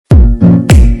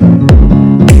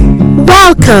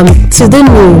Welcome to the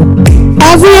new.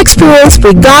 Every experience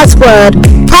with God's Word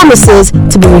promises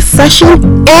to be refreshing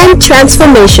and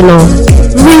transformational.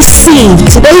 Receive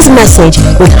today's message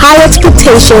with high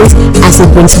expectations as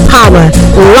it brings power,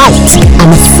 light,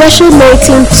 and a fresh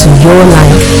anointing to your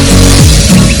life.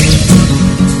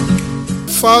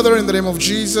 Father, in the name of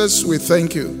Jesus, we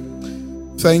thank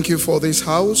you. Thank you for this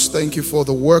house. Thank you for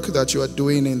the work that you are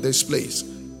doing in this place.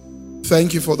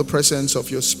 Thank you for the presence of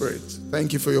your Spirit.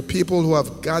 Thank you for your people who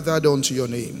have gathered unto your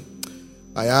name.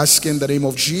 I ask in the name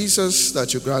of Jesus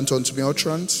that you grant unto me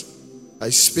utterance. I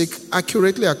speak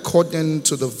accurately according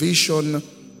to the vision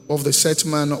of the set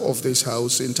man of this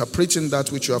house, interpreting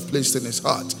that which you have placed in his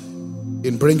heart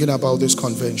in bringing about this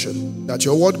convention. That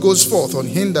your word goes forth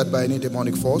unhindered by any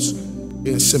demonic force,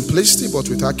 in simplicity but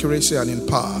with accuracy and in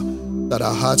power, that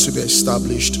our hearts will be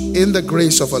established in the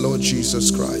grace of our Lord Jesus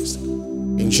Christ.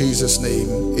 In Jesus' name,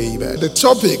 amen. The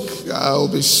topic I'll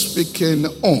be speaking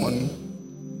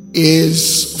on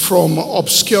is from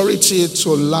obscurity to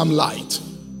limelight.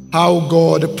 How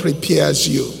God prepares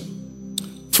you.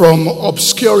 From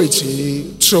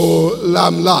obscurity to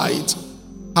limelight.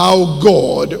 How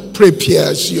God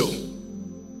prepares you.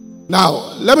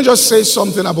 Now, let me just say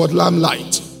something about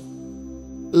limelight.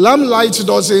 Limelight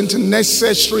doesn't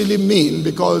necessarily mean,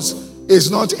 because it's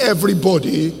not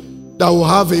everybody that will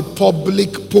have a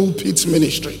public pulpit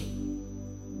ministry.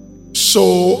 So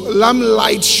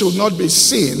limelight should not be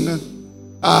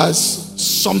seen as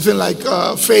something like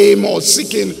fame or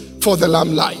seeking for the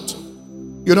limelight.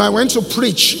 You know, I went to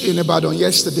preach in Ibadan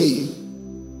yesterday,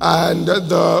 and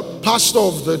the pastor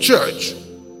of the church,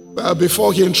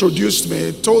 before he introduced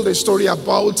me, told a story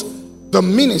about the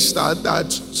minister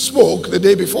that spoke the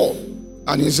day before,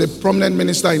 and he's a prominent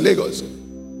minister in Lagos.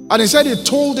 And he said he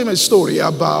told him a story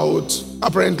about,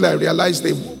 apparently I realized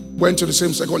they went to the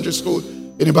same secondary school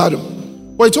in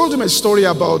Ibadan. But he told him a story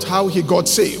about how he got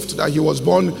saved, that he was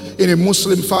born in a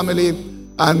Muslim family,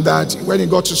 and that when he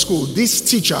got to school, this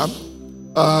teacher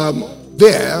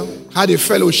there had a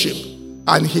fellowship,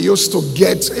 and he used to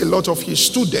get a lot of his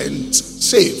students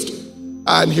saved,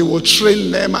 and he would train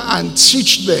them and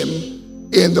teach them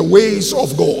in the ways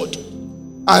of God.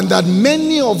 And that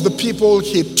many of the people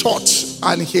he taught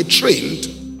and he trained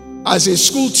as a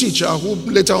school teacher, who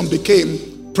later on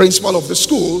became principal of the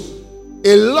school,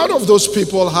 a lot of those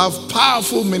people have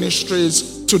powerful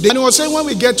ministries today. And he was saying, when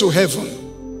we get to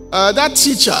heaven, that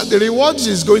teacher, the rewards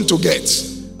he's going to get,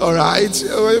 all right,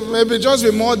 maybe just be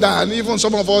more than even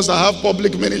some of us that have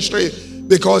public ministry,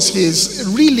 because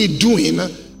he's really doing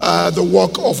the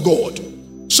work of God.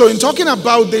 So in talking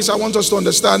about this, I want us to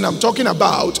understand, I'm talking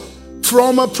about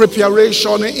from a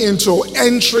preparation into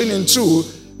entering into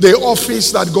the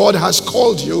office that God has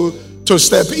called you to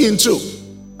step into.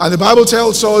 And the Bible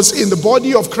tells us in the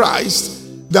body of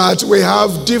Christ that we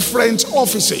have different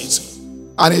offices.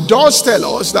 And it does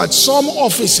tell us that some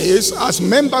offices as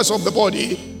members of the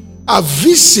body are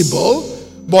visible,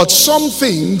 but some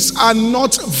things are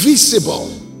not visible.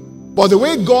 But the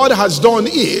way God has done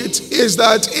it is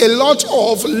that a lot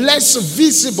of less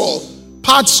visible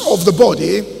parts of the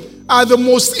body are the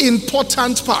most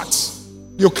important parts.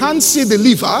 You can't see the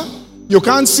liver, you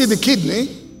can't see the kidney,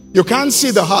 you can't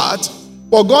see the heart,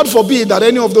 but God forbid that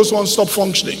any of those ones stop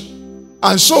functioning.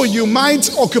 And so you might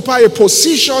occupy a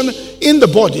position in the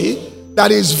body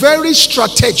that is very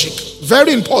strategic,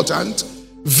 very important,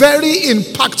 very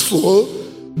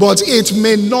impactful, but it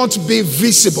may not be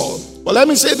visible. But let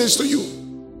me say this to you.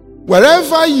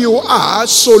 Wherever you are,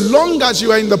 so long as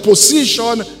you are in the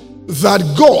position that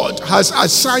God has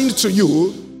assigned to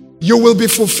you, you will be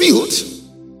fulfilled.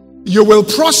 You will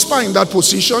prosper in that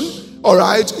position, all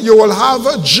right? You will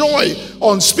have joy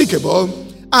unspeakable,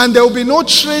 and there will be no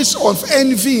trace of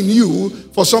envy in you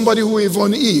for somebody who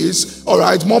even is, all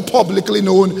right, more publicly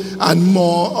known and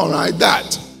more, all right,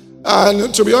 that.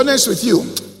 And to be honest with you,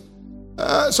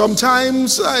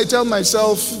 sometimes I tell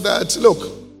myself that,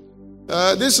 look,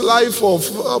 this life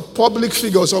of public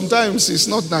figure sometimes is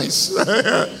not nice,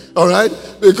 all right?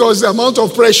 Because the amount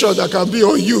of pressure that can be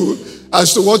on you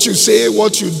as to what you say,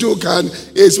 what you do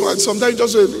is sometimes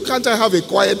just, can't I have a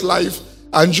quiet life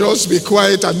and just be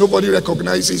quiet and nobody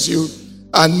recognizes you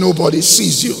and nobody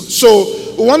sees you?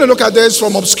 So we want to look at this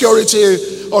from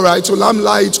obscurity, all right, to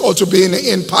limelight, or to being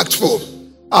impactful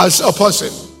as a person.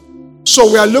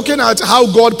 So we are looking at how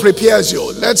God prepares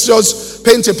you. Let's just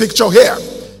paint a picture here.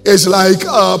 It's like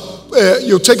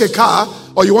you take a car,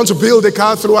 or you want to build a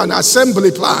car through an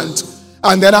assembly plant,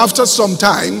 and then after some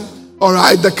time, all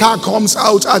right, the car comes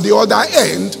out at the other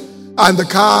end, and the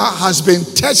car has been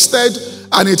tested,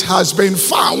 and it has been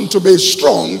found to be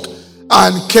strong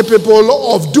and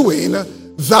capable of doing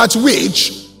that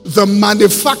which the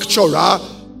manufacturer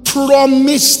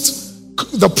promised.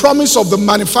 The promise of the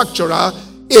manufacturer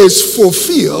is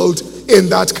fulfilled in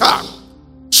that car.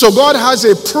 So God has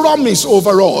a promise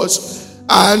over us,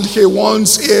 and he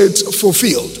wants it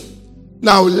fulfilled.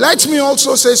 Now, let me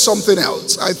also say something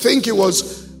else. I think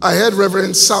I heard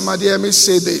Reverend Sam Adiemi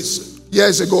say this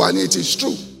years ago, and it is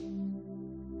true.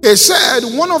 He said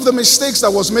one of the mistakes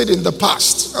that was made in the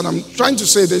past, and I'm trying to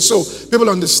say this so people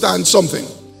understand something,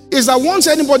 is that once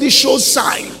anybody shows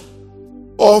sign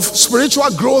of spiritual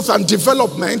growth and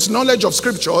development, knowledge of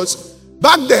scriptures,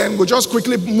 back then we just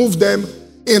quickly move them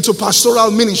into pastoral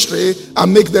ministry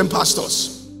and make them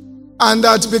pastors. And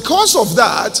that because of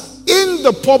that, in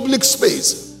the public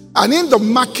space and in the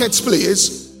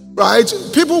marketplace, right,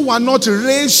 people were not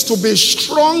raised to be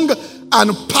strong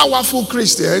and powerful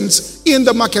Christians in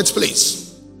the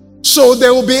marketplace. So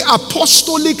there will be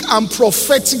apostolic and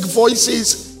prophetic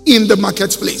voices in the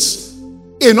marketplace.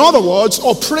 In other words,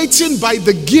 operating by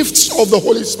the gifts of the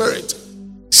Holy Spirit,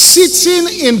 sitting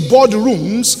in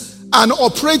boardrooms and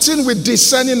operating with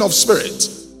discerning of spirit,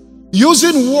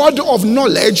 using word of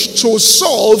knowledge to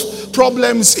solve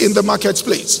problems in the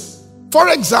marketplace. For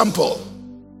example,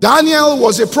 Daniel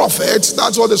was a prophet,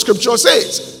 that's what the scripture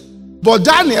says. But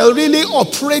Daniel really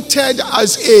operated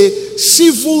as a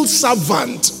civil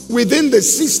servant within the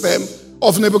system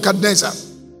of Nebuchadnezzar.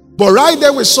 But right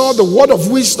there we saw the word of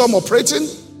wisdom operating.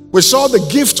 We saw the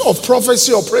gift of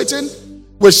prophecy operating.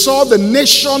 We saw the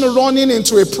nation running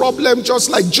into a problem just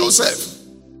like Joseph.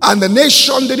 And the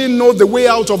nation didn't know the way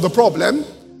out of the problem.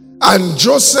 And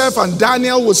Joseph and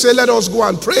Daniel would say, let us go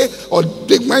and pray. Or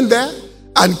they went there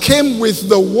and came with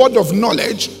the word of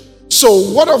knowledge.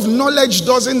 So word of knowledge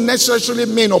doesn't necessarily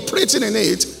mean operating in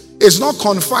it. It's not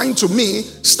confined to me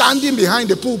standing behind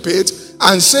the pulpit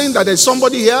and saying that there's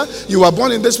somebody here, you were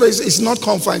born in this place. It's not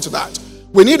confined to that.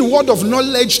 We need word of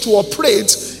knowledge to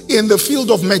operate in the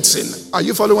field of medicine. Are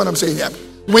you following what I'm saying here?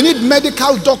 We need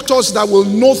medical doctors that will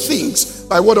know things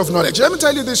by word of knowledge. Let me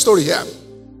tell you this story here.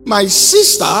 My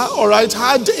sister, all right,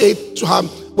 had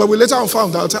we later on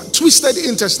found out, twisted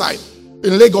intestine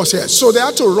in Lagos here. So they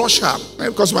had to rush her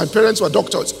because my parents were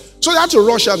doctors. So they had to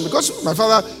rush her because my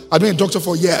father had been a doctor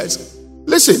for years.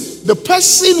 Listen, the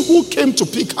person who came to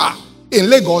pick her in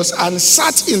Lagos and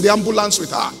sat in the ambulance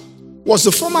with her was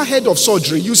the former head of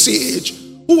surgery, UCH,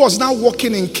 who was now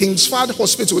working in King's Fahd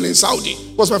Hospital in Saudi.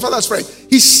 Was my father's friend.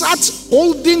 He sat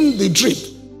holding the drip,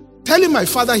 telling my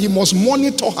father he must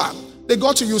monitor her. They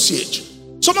got to UCH.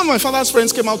 Some of my father's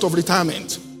friends came out of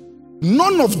retirement.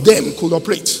 None of them could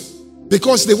operate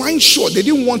because they weren't sure. They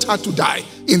didn't want her to die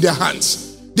in their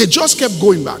hands. They just kept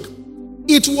going back.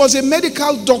 It was a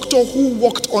medical doctor who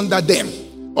worked under them.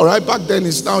 All right, back then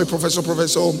he's now a Professor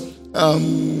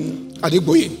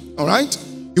Adigboye. All right,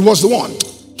 he was the one.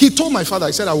 He told my father,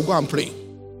 he said, I will go and pray.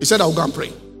 He said, I will go and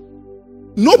pray.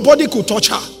 Nobody could touch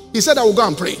her. He said, I will go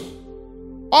and pray.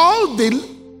 All the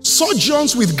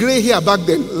surgeons with gray hair back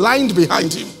then lined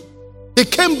behind him. He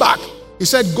came back. He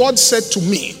said, God said to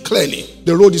me clearly,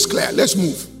 the road is clear. Let's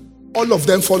move. All of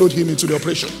them followed him into the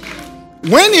operation.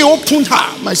 When he opened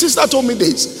her, my sister told me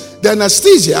this, the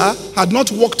anesthesia had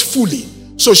not worked fully.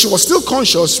 So she was still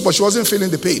conscious, but she wasn't feeling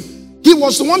the pain. He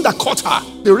was the one that caught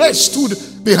her. The rest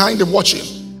stood behind him watching.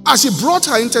 As he brought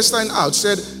her intestine out,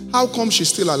 said, how come she's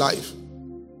still alive?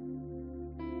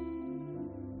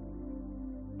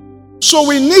 So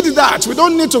we need that. We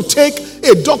don't need to take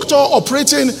a doctor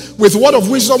operating with word of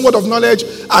wisdom, word of knowledge,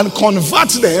 and convert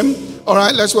them. All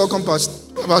right, let's welcome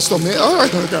Pastor May. All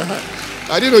right, okay.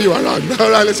 I didn't know you were around. All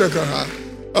right, let's welcome her.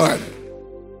 All right.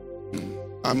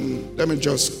 Let me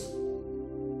just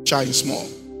shine small.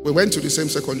 We went to the same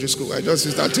secondary school. I just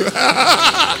started to.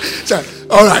 So,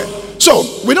 all right. So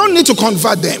we don't need to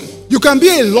convert them. You can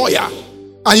be a lawyer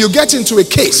and you get into a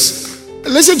case.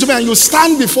 Listen to me, and you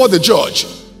stand before the judge.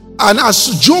 And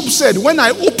as Job said, when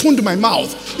I opened my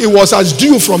mouth, it was as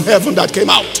dew from heaven that came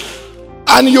out.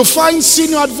 And you find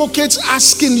senior advocates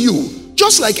asking you,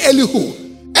 just like Elihu.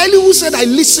 Elihu said, I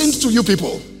listened to you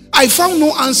people. I found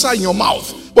no answer in your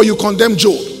mouth, but you condemned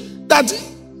Job. That,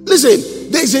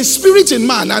 listen, there is a spirit in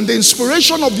man, and the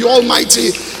inspiration of the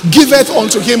Almighty giveth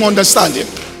unto him understanding.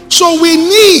 So we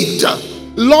need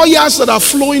lawyers that are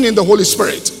flowing in the Holy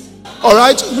Spirit. All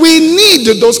right, we need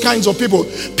those kinds of people.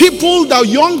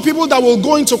 Young people that will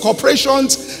go into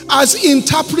corporations as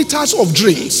interpreters of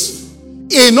dreams.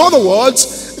 In other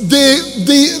words,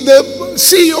 the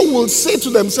CEO will say to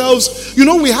themselves, you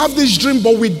know, we have this dream,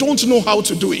 but we don't know how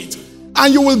to do it.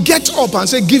 And you will get up and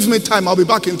say, give me time, I'll be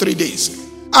back in 3 days.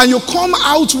 And you come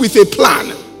out with a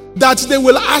plan that they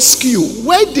will ask you,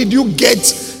 where did you get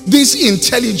this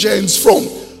intelligence from?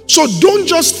 So don't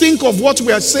just think of what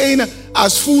we are saying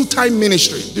as full-time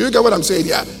ministry. Do you get what I'm saying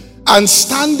here? And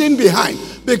standing behind.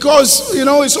 Because,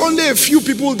 it's only a few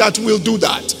people that will do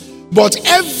that. But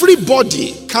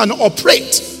everybody can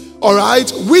operate, all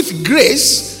right, with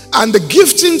grace and the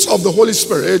giftings of the Holy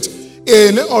Spirit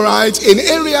in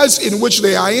areas in which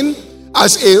they are in.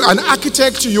 As an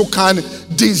architect, you can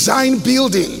design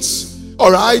buildings,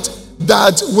 all right,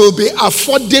 that will be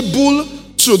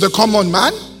affordable to the common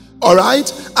man, all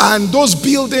right, and those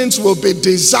buildings will be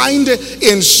designed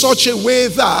in such a way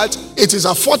that it is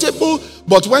affordable,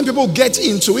 but when people get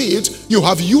into it, you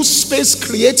have used space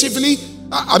creatively.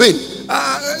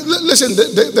 Listen,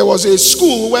 there was a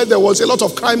school where there was a lot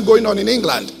of crime going on in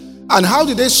England, and how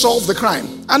did they solve the crime?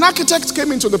 An architect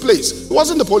came into the place. It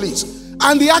wasn't the police.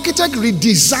 And the architect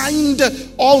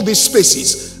redesigned all these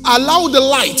spaces, allowed the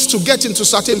light to get into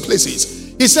certain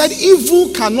places. He said,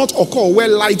 evil cannot occur where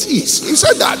light is. He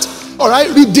said that, all right,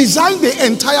 redesigned the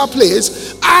entire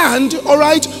place, and, all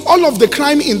right, all of the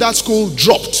crime in that school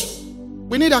dropped.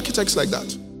 We need architects like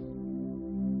that.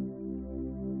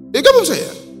 You get what I'm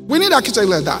saying? We need architects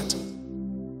like that.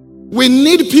 We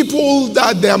need people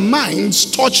that their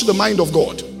minds touch the mind of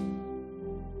God.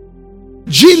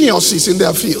 Geniuses in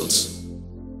their fields.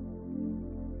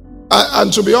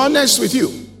 And to be honest with you,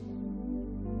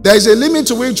 there is a limit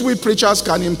to which we preachers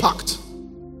can impact.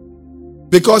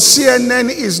 Because CNN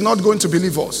is not going to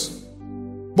believe us.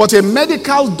 But a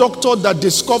medical doctor that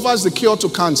discovers the cure to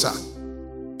cancer,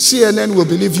 CNN will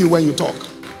believe you when you talk.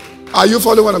 Are you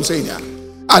following what I'm saying here?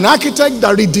 An architect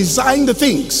that redesigned the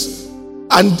things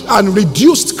and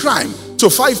reduced crime to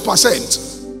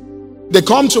 5%. They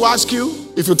come to ask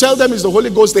you, if you tell them it's the Holy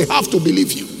Ghost, they have to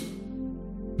believe you.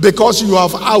 Because you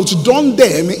have outdone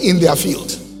them in their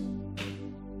field.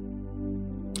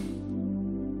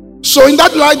 So in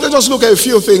that light, let us look at a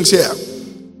few things here.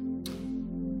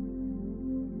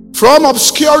 From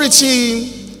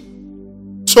obscurity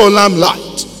to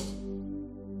limelight.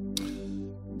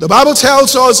 The Bible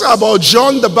tells us about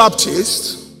John the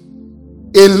Baptist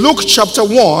in Luke chapter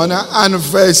 1 and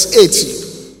verse 80.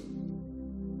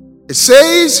 It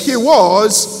says he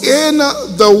was in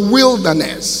the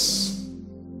wilderness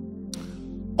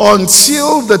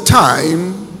until the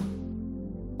time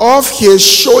of his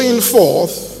showing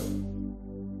forth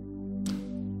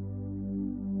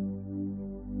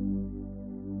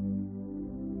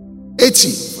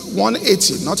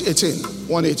not 18,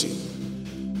 180.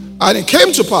 And it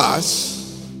came to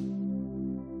pass,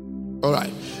 all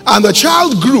right, and the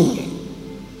child grew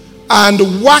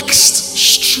and waxed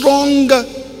strong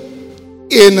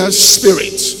in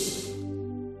spirit.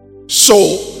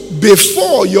 So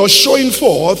before you're showing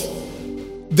forth,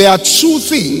 there are two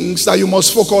things that you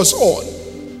must focus on: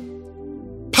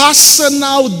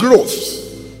 personal growth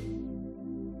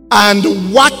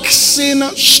and waxing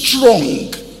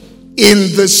strong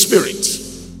in the spirit.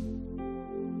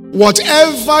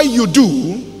 Whatever you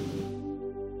do,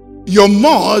 you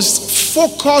must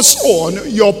focus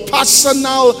on your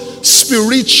personal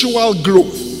spiritual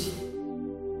growth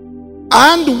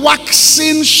and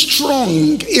waxing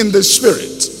strong in the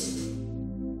spirit.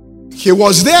 He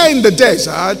was there in the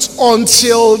desert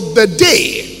until the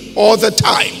day or the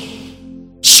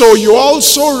time. So you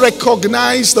also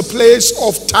recognize the place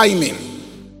of timing.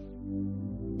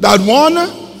 That one,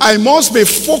 I must be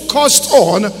focused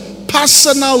on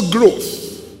personal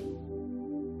growth,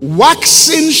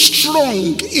 waxing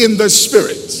strong in the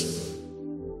spirit.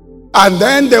 And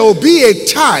then there will be a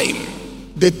time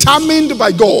determined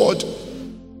by God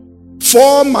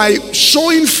for my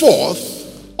showing forth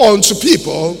unto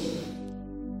people,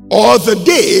 or the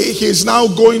day he is now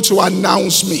going to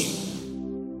announce me.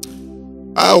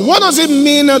 What does it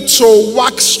mean to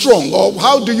wax strong, or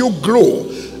how do you grow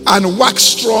and wax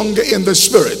strong in the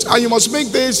spirit? And you must make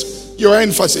this your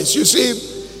emphasis. You see,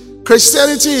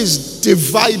 Christianity is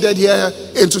divided here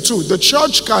into two. The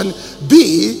church can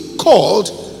be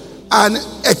called an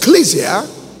ecclesia,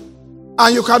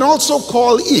 and you can also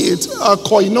call it a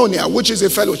koinonia, which is a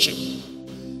fellowship.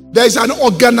 There is an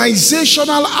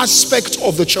organizational aspect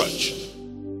of the church,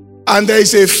 and there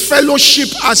is a fellowship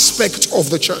aspect of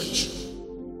the church.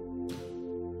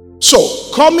 So,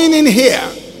 coming in here,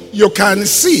 you can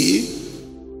see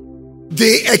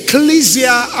the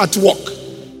ecclesia at work,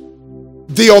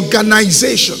 the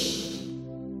organization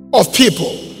of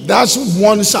people. That's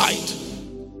one side.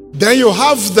 Then you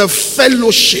have the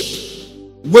fellowship,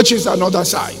 which is another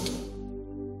side.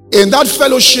 In that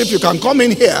fellowship, you can come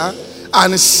in here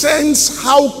and sense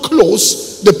how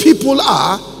close the people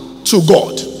are to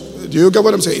God. Do you get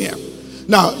what I'm saying here?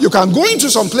 Now, you can go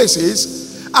into some places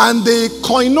and the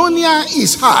koinonia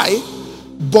is high,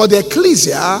 but the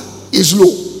ecclesia is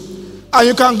low. And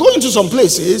you can go into some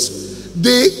places,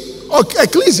 the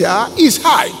ecclesia is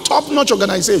high, top-notch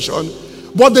organization,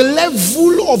 but the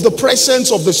level of the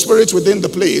presence of the Spirit within the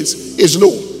place is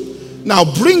low. Now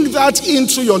bring that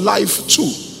into your life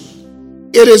too.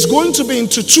 It is going to be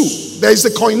into two. There is the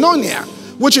koinonia,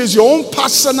 which is your own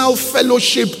personal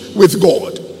fellowship with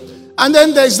God. And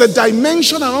then there's the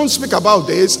dimension, I don't speak about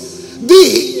this,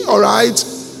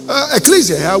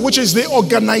 ecclesia, which is the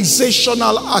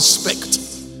organizational aspect.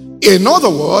 In other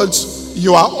words,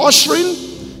 you are ushering.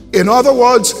 In other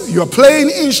words, you are playing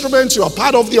instruments. You are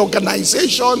part of the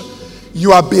organization.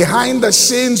 You are behind the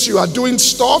scenes. You are doing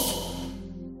stuff.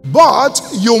 But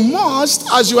you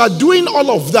must, as you are doing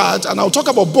all of that, and I'll talk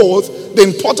about both, the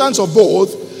importance of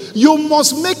both, you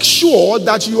must make sure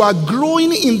that you are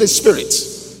growing in the Spirit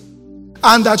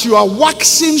and that you are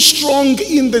waxing strong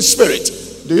in the Spirit.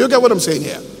 Do you get what I'm saying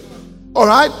here? All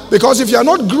right? Because if you are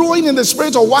not growing in the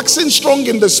Spirit or waxing strong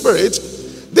in the Spirit,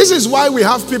 this is why we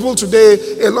have people today,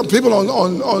 a lot of people on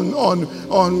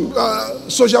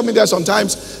social media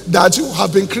sometimes that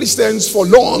have been Christians for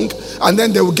long, and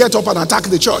then they will get up and attack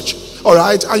the church. All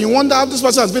right? And you wonder how this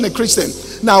person has been a Christian.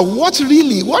 Now, what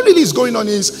really is going on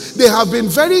is they have been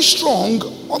very strong.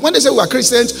 When they say we are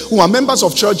Christians, who are members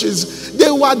of churches, they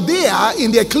were there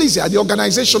in the ecclesia, the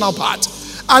organizational part.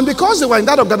 And because they were in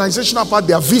that organizational part,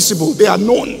 they are visible, they are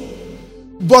known.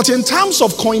 But in terms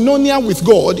of koinonia with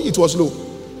God, it was low.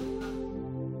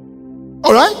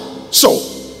 All right? So,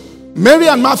 Mary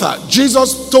and Martha,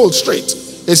 Jesus told straight.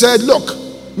 He said, look,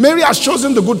 Mary has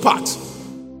chosen the good part.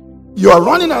 You are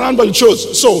running around, but you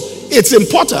chose. So, it's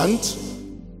important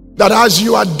that as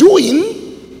you are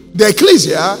doing the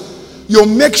ecclesia, you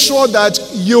make sure that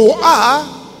you are,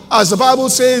 as the Bible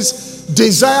says,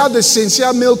 desire the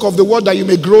sincere milk of the word that you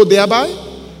may grow thereby.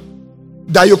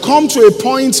 That you come to a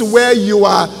point where you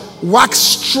are wax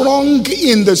strong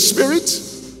in the Spirit.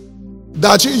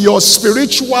 That your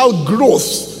spiritual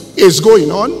growth is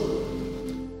going on.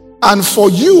 And for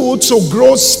you to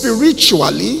grow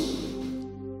spiritually,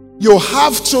 you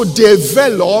have to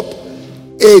develop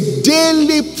a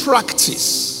daily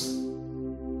practice.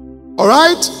 All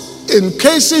right? In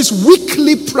cases,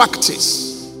 weekly practice.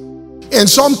 In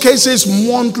some cases,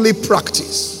 monthly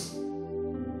practice.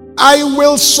 I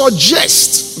will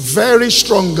suggest very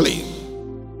strongly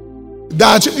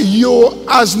that you,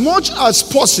 as much as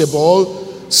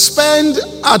possible, spend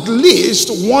at least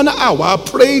 1 hour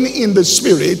praying in the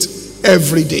Spirit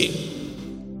every day.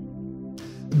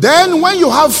 Then when you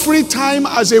have free time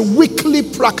as a weekly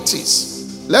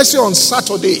practice, let's say on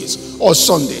Saturdays or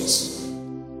Sundays,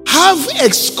 have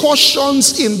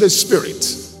excursions in the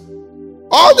Spirit.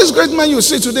 All these great men you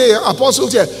see today,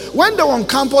 apostles here, when they were on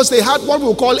campus, they had what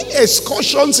we call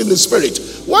excursions in the Spirit.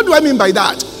 What do I mean by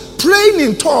that? Praying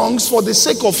in tongues for the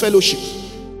sake of fellowship.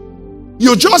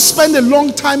 You just spend a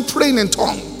long time praying in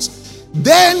tongues.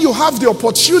 Then you have the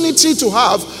opportunity to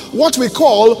have what we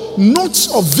call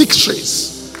notes of victories.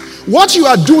 What you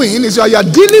are doing is you are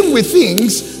dealing with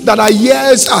things that are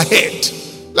years ahead.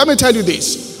 Let me tell you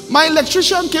this. My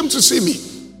electrician came to see me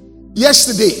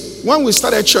yesterday when we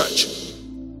started church.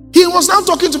 He was now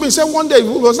talking to me. He said one day, he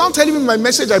was now telling me my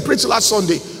message I preached last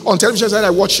Sunday on television. Said, I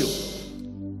watch you.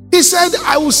 He said,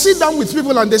 I will sit down with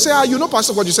people and they say, you know,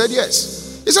 Pastor, what you said?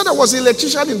 Yes. He said there was an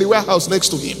electrician in the warehouse next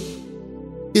to him.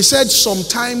 He said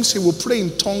sometimes he will pray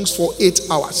in tongues for 8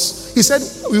 hours. He said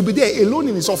we'll be there alone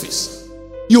in his office.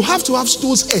 You have to have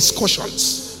those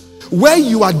excursions where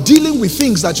you are dealing with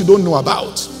things that you don't know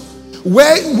about.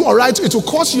 Where, all right, it will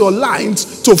cause your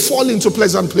lines to fall into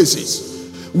pleasant places.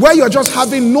 Where you're just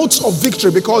having notes of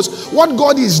victory, because what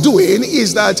God is doing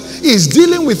is that He's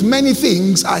dealing with many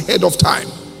things ahead of time.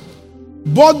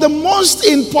 But the most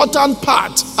important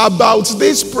part about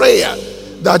this prayer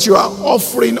that you are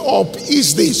offering up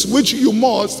is this, which you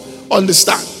must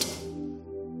understand.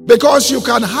 Because you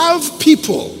can have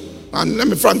people, and let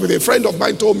me front with a friend of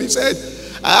mine told me, he said,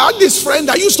 I had this friend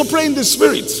that used to pray in the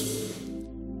Spirit.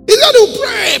 He said, oh,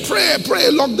 pray,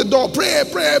 lock the door,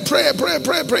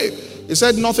 pray. He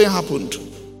said nothing happened.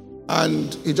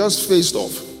 And he just faced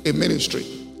off a ministry.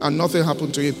 And nothing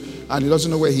happened to him. And he doesn't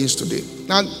know where he is today.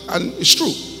 And it's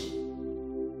true.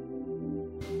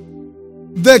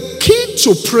 The key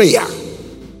to prayer,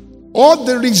 or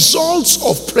the results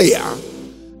of prayer,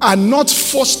 are not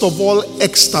first of all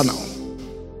external.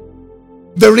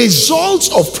 The results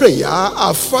of prayer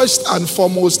are first and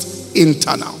foremost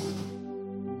internal.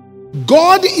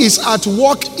 God is at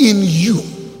work in you,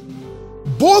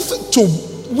 both to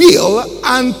will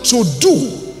and to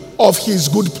do of His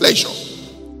good pleasure.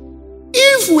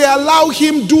 If we allow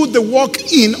Him do the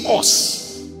work in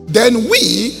us, then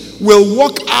we will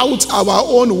work out our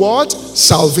own what?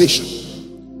 Salvation.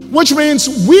 Which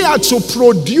means we are to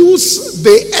produce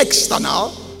the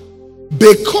external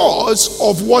because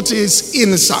of what is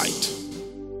inside.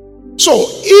 So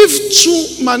if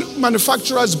two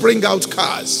manufacturers bring out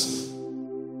cars,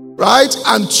 right,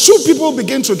 and two people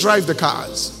begin to drive the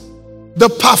cars, the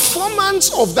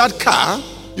performance of that car,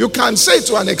 you can say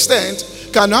to an extent,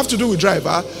 can have to do with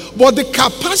driver, but the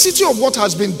capacity of what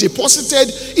has been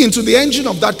deposited into the engine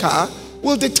of that car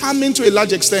will determine to a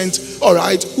large extent, all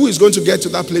right, who is going to get to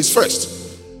that place first.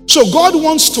 So God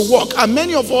wants to work, and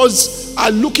many of us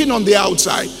are looking on the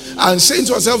outside and saying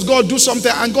to ourselves, God, do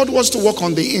something, and God wants to work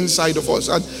on the inside of us.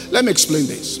 And let me explain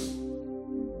this.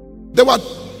 There were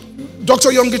Dr.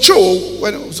 Yonggi Cho,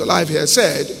 when he was alive here,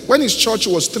 said when his church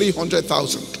was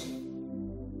 300,000,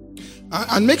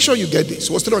 and make sure you get this,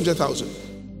 it was 300,000.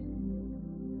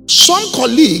 Some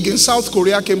colleague in South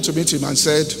Korea came to meet him and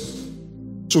said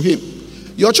to him,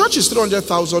 your church is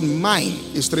 300,000, mine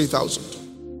is 3,000.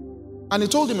 And he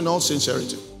told him in all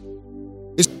sincerity.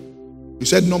 He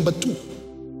said, number two,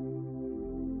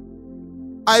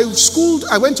 I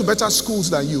went to better schools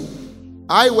than you.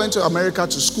 I went to America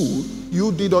to school.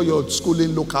 You did all your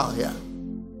schooling local here.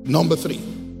 Number three,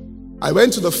 I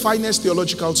went to the finest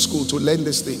theological school to learn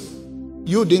this thing.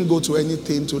 You didn't go to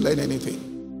anything to learn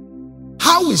anything.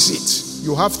 How is it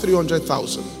you have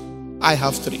 300,000? I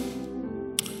have 3.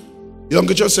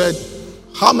 Yonggi Cho said,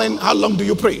 how long do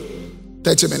you pray?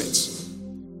 30 minutes.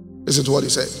 Listen to what he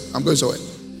said. I'm going somewhere.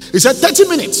 He said 30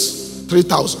 minutes,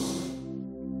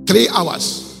 3,000. 3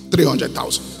 hours,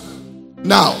 300,000.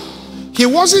 Now, he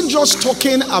wasn't just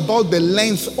talking about the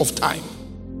length of time.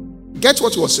 Get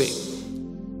what he was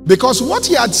saying? Because what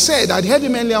he had said, I'd heard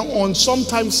him earlier on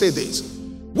sometimes say this.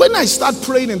 When I start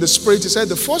praying in the spirit, he said,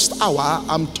 the first hour,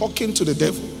 I'm talking to the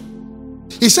devil.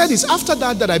 He said, it's after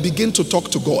that I begin to talk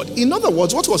to God. In other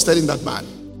words, what he was telling that man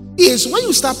is when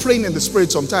you start praying in the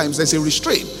spirit, sometimes there's a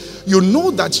restraint. You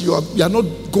know that you are not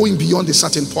going beyond a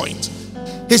certain point.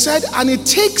 He said, and it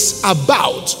takes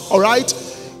about, all right,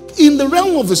 in the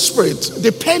realm of the spirit,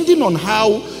 depending on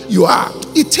how you are,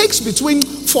 it takes between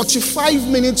 45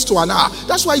 minutes to an hour.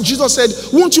 That's why Jesus said,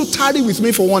 won't you tarry with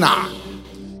me for 1 hour?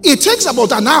 It takes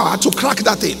about an hour to crack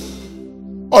that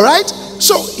thing. All right?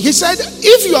 So he said,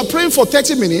 if you are praying for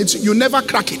 30 minutes, you never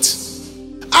crack it.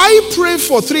 I pray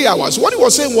for 3 hours. What he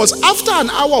was saying was, after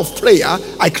an hour of prayer,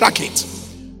 I crack it.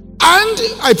 And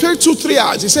I pray 2-3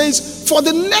 hours. He says, for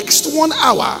the next 1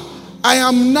 hour, I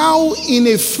am now in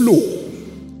a flow.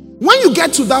 When you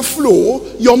get to that flow,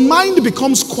 your mind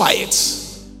becomes quiet.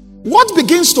 What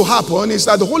begins to happen is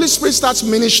that the Holy Spirit starts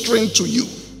ministering to you.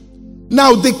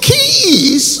 Now, the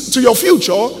key is to your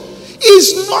future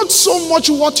is not so much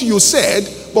what you said,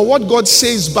 but what God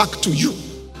says back to you.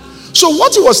 So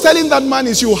what he was telling that man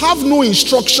is, you have no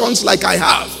instructions like I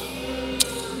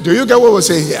have. Do you get what we're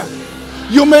saying here?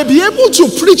 You may be able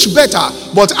to preach better,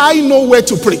 but I know where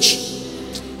to preach.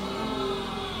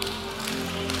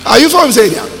 Are you following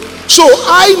saying here? So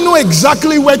I know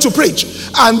exactly where to preach,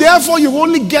 and therefore you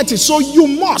only get it. So you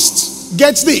must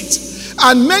get it.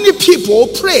 And many people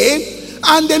pray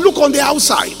and they look on the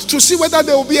outside to see whether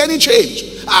there will be any change.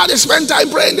 They spend time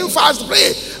praying, they fast,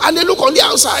 pray, and they look on the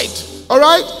outside. All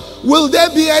right? Will there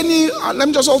be any? Let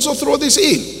me just also throw this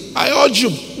in. I urge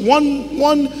you,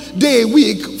 one day a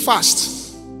week fast.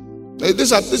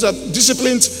 These are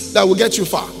disciplines that will get you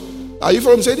far. Are you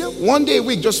from Sadia? 1 day a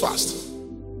week, just fast.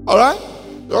 All right?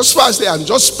 Just fast there and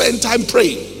just spend time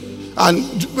praying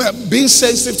and being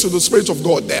sensitive to the Spirit of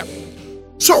God there.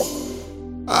 So,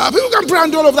 people can pray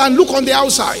and do all of that and look on the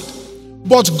outside.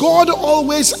 But God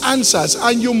always answers,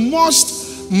 and you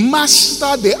must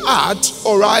master the art,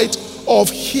 all right, of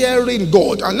hearing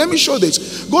God. And let me show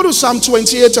this. Go to Psalm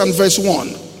 28 and verse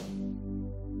 1.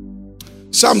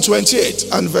 Psalm 28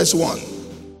 and verse 1.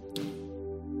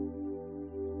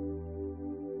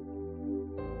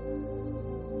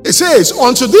 It says,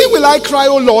 unto thee will I cry,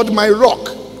 O Lord, my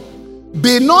rock.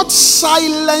 Be not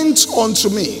silent unto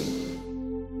me.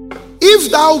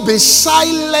 If thou be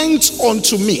silent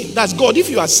unto me, that's God, if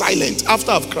you are silent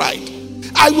after I've cried,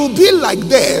 I will be like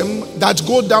them that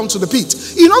go down to the pit.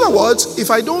 In other words,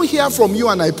 if I don't hear from you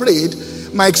and I prayed,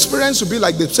 my experience will be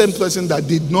like the same person that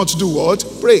did not do what?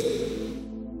 Pray.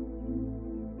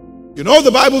 You know,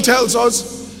 the Bible tells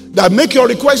us that make your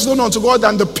request known unto God,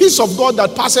 and the peace of God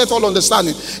that passeth all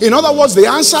understanding. In other words, the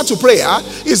answer to prayer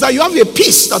is that you have a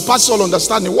peace that passes all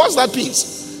understanding. What's that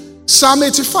peace? Psalm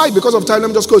 85, because of time, let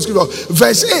me just quote scripture.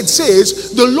 Verse 8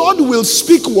 says, the Lord will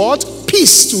speak what?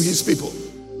 Peace to his people.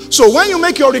 So when you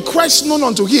make your request known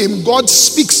unto him, God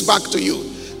speaks back to you.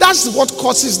 That's what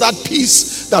causes that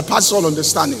peace that passes all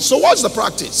understanding. So what's the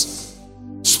practice?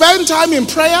 Spend time in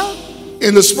prayer,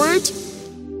 in the Spirit.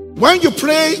 When you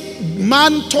pray,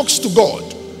 man talks to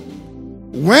God.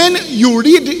 When you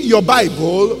read your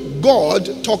Bible,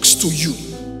 God talks to you.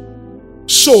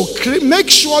 So make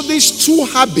sure these two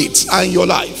habits are in your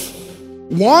life.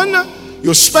 One,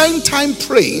 you spend time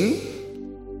praying,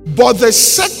 but the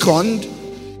second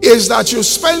is that you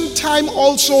spend time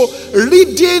also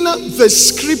reading the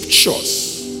scriptures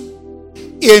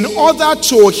in order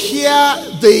to hear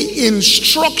the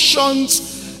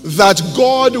instructions that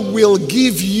God will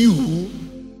give you,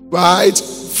 right,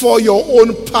 for your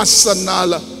own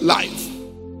personal life.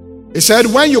 He said,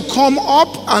 when you come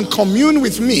up and commune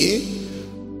with me,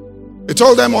 he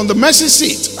told them, on the mercy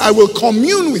seat, I will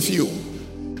commune with you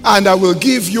and I will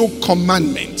give you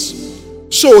commandments.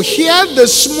 So hear the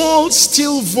small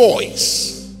still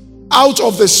voice out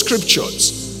of the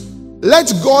scriptures.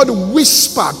 Let God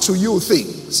whisper to you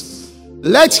things.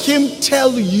 Let him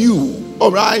tell you,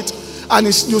 all right? And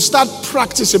you start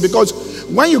practicing, because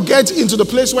when you get into the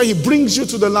place where he brings you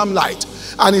to the limelight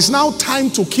and it's now time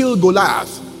to kill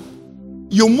Goliath,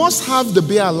 you must have the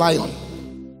bear lion.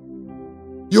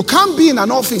 You can't be in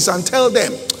an office and tell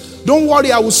them, don't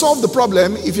worry, I will solve the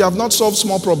problem, if you have not solved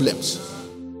small problems.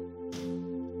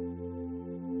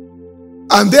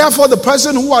 And therefore, the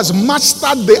person who has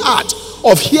mastered the art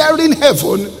of hearing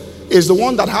heaven is the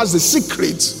one that has the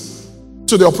secrets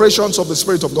to the operations of the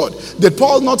Spirit of God. Did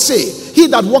Paul not say, he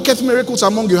that worketh miracles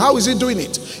among you, how is he doing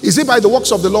it? Is it by the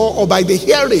works of the law or by the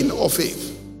hearing of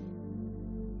faith?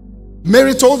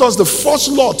 Mary told us the first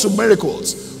law to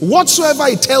miracles: whatsoever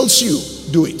it tells you,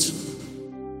 do it.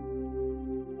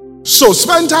 So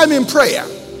spend time in prayer,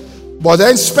 but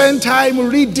then spend time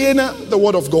reading the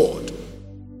Word of God.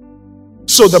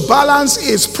 So the balance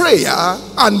is prayer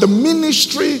and the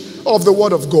ministry of the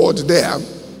Word of God there.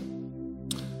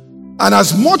 And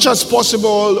as much as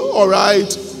possible, all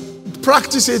right,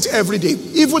 practice it every day.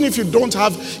 Even if you don't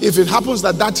have, if it happens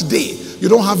that day you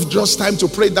don't have just time to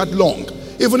pray that long,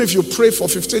 even if you pray for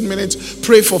 15 minutes,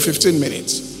 pray for 15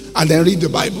 minutes and then read the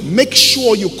Bible. Make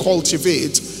sure you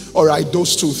cultivate, all right,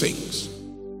 those two things.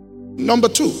 Number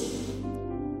two,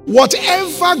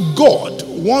 whatever God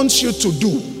wants you to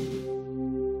do,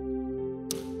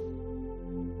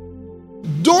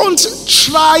 don't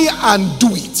try and do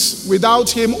it without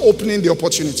him opening the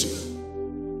opportunity.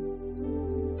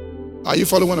 Are you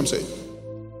following what I'm saying?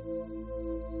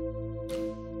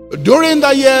 During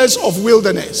the years of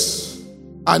wilderness,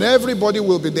 and everybody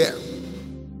will be there.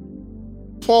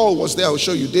 Paul was there, I'll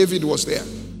show you. David was there.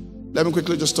 Let me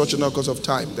quickly just touch on that because of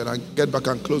time. Then I get back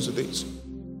and close the days.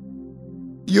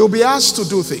 You'll be asked to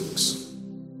do things.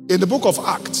 In the book of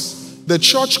Acts, the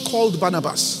church called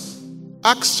Barnabas.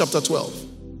 Acts chapter 12.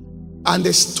 And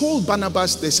they told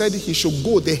Barnabas, they said he should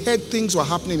go. They heard things were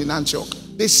happening in Antioch.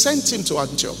 They sent him to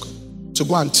Antioch to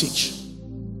go and teach.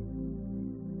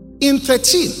 In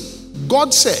 13,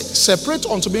 God said, separate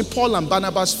unto me Paul and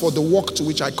Barnabas for the work to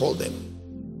which I called them.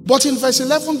 But in verse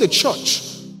 11, the church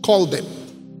called them.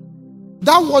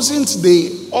 That wasn't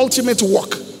the ultimate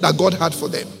work that God had for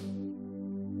them.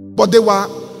 But they were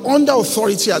under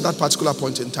authority at that particular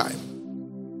point in time.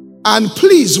 And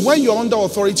please, when you're under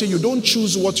authority, you don't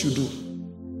choose what you do.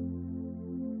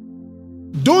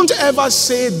 Don't ever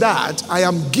say that I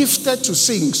am gifted to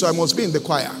sing, so I must be in the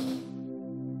choir.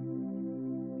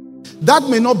 That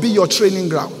may not be your training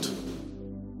ground.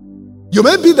 You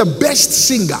may be the best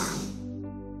singer,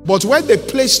 but where they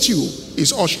placed you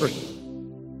is ushering.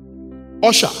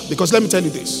 Usher, because let me tell you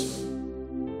this.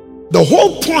 The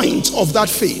whole point of that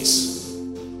phase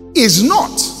is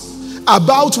not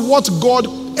about what God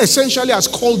essentially has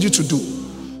called you to do.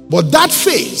 But that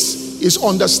phase is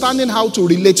understanding how to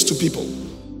relate to people,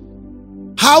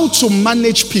 how to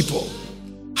manage people,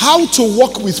 how to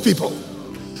work with people.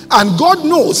 And God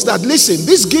knows that, listen,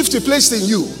 this gift He placed in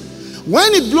you,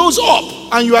 when it blows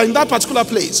up and you are in that particular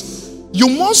place, you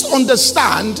must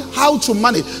understand how to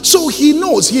manage. So He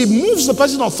knows. He moves the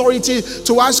person in authority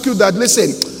to ask you that,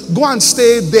 listen, go and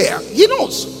stay there. He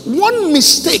knows. One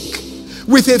mistake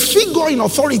with a figure in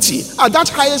authority at that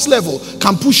highest level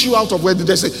can push you out of where the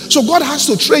destiny. So God has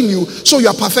to train you so you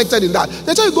are perfected in that.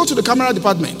 They tell you, go to the camera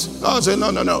department. Oh, I say, no,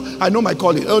 I know my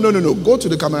calling. Oh, no, go to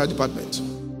the camera department.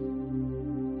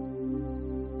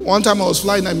 One time I was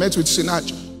flying, I met with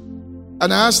Sinach.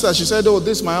 And I asked her, she said, oh,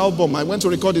 this is my album. I went to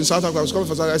record in South Africa. I was coming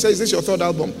from South Africa. I said, is this your third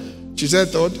album? She said,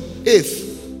 third.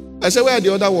 Eighth. I said, where are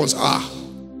the other ones?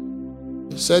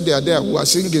 She said, they are there. We are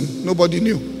singing. Nobody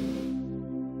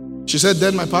knew. She said,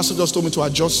 then my pastor just told me to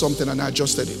adjust something and I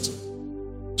adjusted it.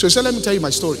 So he said, let me tell you my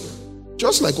story.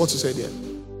 Just like what he said here.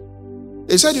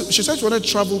 She said she wanted to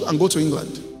travel and go to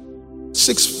England.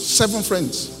 6, 7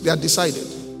 friends, they had decided.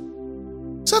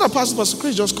 Said that Pastor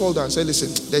Chris just called her and said,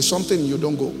 listen, there's something, you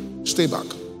don't go. Stay back.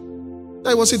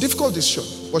 It was a difficult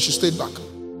decision, but she stayed back.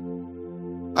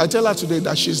 I tell her today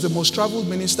that she's the most traveled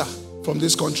minister from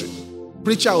this country.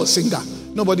 Preacher or singer.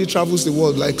 Nobody travels the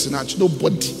world like Sinach.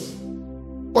 Nobody.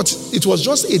 But it was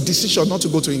just a decision not to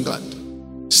go to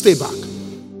England. Stay back.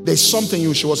 There's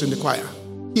something she was in the choir.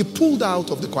 He pulled her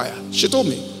out of the choir. She told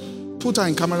me. Put her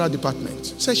in camera department.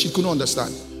 Said she couldn't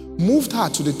understand. Moved her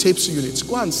to the tapes unit.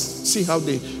 Go and see how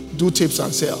they do tapes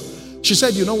and sell. She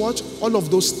said, you know what? All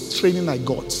of those training I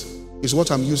got is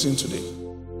what I'm using today.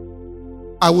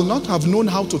 I will not have known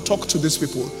how to talk to these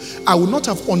people. I would not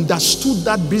have understood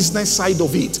that business side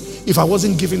of it if I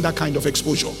wasn't given that kind of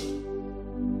exposure.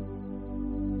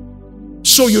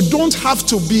 So you don't have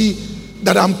to be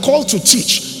that I'm called to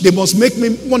teach. They must make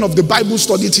me one of the Bible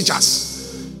study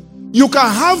teachers. You can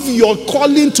have your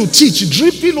calling to teach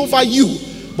dripping over you,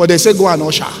 but they say go and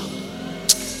usher.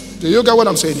 Do you get what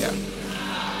I'm saying here?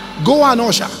 Go and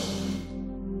usher.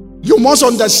 You must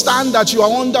understand that you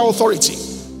are under authority.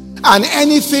 And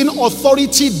anything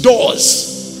authority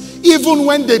does, even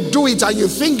when they do it and you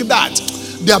think that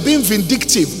they are being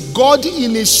vindictive, God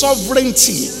in his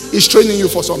sovereignty is training you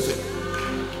for something.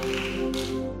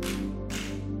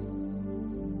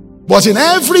 But in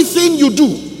everything you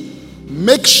do,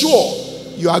 make sure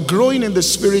you are growing in the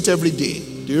spirit every day.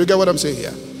 Do you get what I'm saying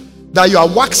here? That you are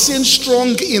waxing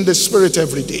strong in the spirit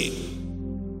every day.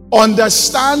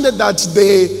 Understand that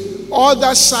the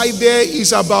other side there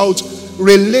is about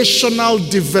relational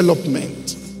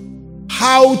development.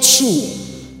 How to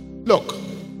look,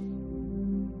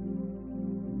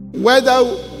 whether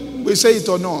we say it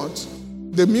or not,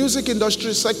 the music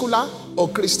industry, secular or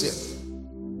Christian,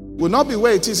 will not be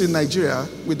where it is in Nigeria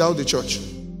without the church.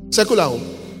 Secular.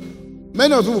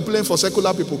 Many of you playing for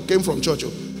secular people came from church.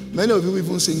 Many of you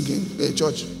even sing in a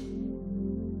church.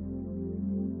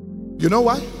 You know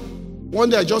why? One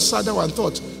day I just sat down and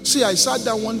thought. I sat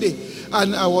down one day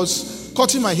and I was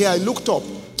cutting my hair. I looked up.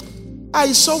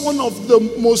 I saw one of the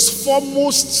most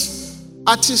foremost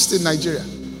artists in Nigeria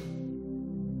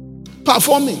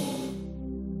performing,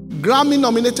 Grammy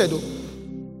nominated.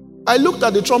 I looked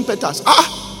at the trumpeters.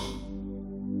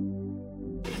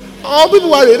 All people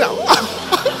were there now.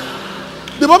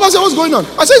 The Papa said, what's going on?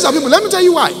 I said, some people, let me tell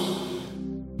you why.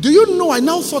 Do you know, I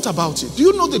now thought about it. Do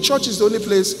you know the church is the only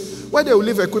place where they will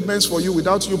leave equipments for you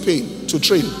without you paying to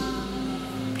train?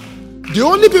 The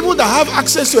only people that have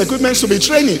access to equipment to be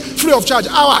training free of charge,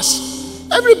 hours.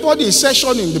 Everybody is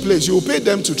sessioning the place. You will pay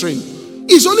them to train.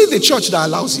 It's only the church that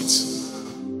allows it.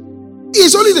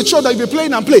 It's only the church that will be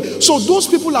playing and play. So those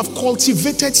people have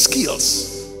cultivated skills.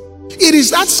 It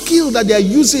is that skill that they are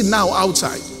using now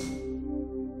outside.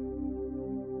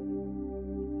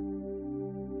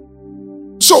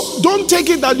 So don't take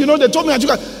it that, they told me,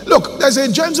 look, there's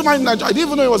a gentleman in Nigeria. I didn't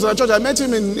even know he was in a church. I met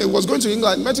him he was going to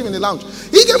England, met him in the lounge.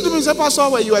 He came to me and said, Pastor,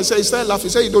 where you? I said, he started laughing. He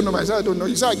said, you don't know me. I said, I don't know.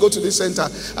 He said, I go to this center.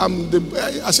 I'm the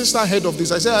assistant head of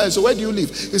this. I said, so where do you live?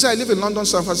 He said, I live in London,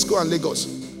 San Francisco, and Lagos.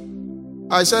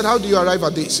 I said, how do you arrive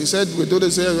at this? He said, we do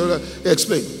this. He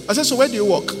explained. I said, so where do you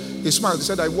work? He smiled. He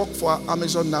said, I work for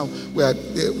Amazon now. We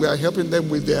are helping them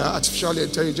with their artificial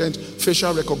intelligence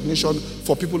facial recognition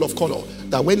for people of color.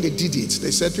 That when they did it, they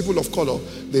said people of color,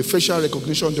 the facial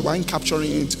recognition, they weren't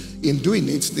capturing it. In doing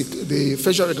it, the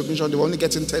facial recognition, they were only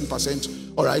getting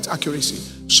 10%, all right, accuracy.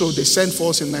 So they sent for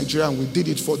us in Nigeria and we did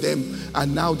it for them.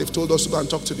 And now they've told us to go and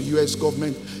talk to the US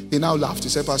government. He now laughed. He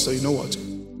said, Pastor, you know what?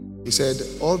 He said,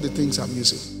 all the things I'm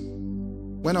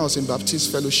using. When I was in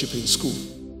Baptist fellowship in school,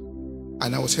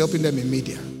 and I was helping them in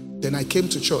media. Then I came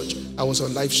to church. I was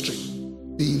on live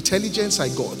stream. The intelligence I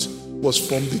got was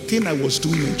from the thing I was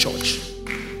doing in church.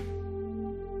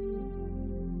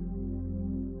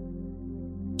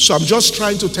 So I'm just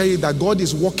trying to tell you that God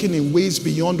is working in ways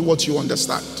beyond what you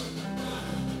understand.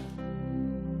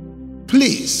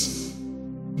 Please,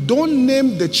 don't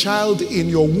name the child in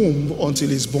your womb until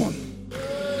he's born.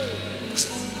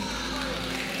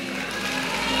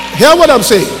 Hear what I'm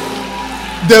saying?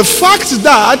 The fact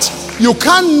that you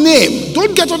can't name,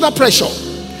 don't get under pressure.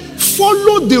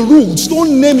 Follow the rules,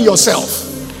 don't name yourself.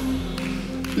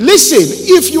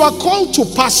 Listen, if you are called to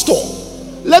pastor,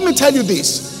 let me tell you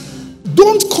this.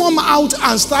 Don't come out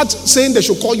and start saying they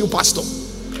should call you pastor.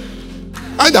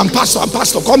 I'm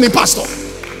pastor, call me pastor.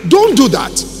 Don't do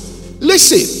that.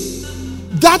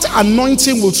 Listen, that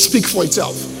anointing will speak for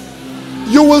itself.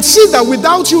 You will see that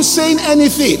without you saying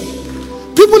anything,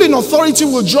 people in authority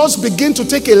will just begin to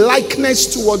take a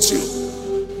likeness towards you.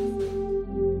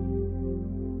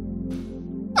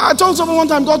 I told someone one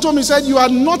time, God told me, he said, you are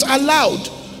not allowed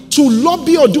to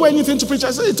lobby or do anything to preach.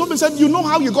 He told me, he said, you know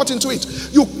how you got into it.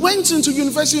 You went into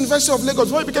University of Lagos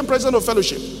before you became president of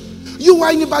fellowship. You were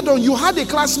in Ibadan, you had a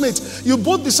classmate, you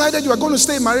both decided you were going to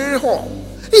stay in Mariri Hall.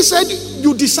 He said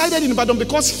you decided in Ibadan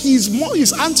because his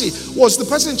auntie was the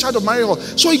person in charge of Mariri Hall.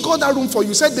 So he got that room for you.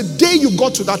 He said the day you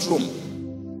got to that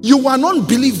room, you were an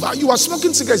unbeliever, you were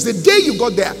smoking cigarettes. The day you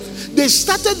got there, they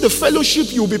started the fellowship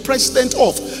you'll be president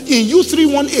of in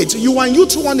U318. You were in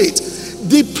U218.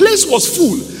 The place was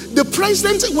full. The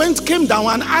president came down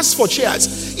and asked for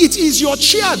chairs. It is your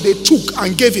chair they took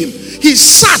and gave him. He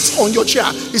sat on your chair.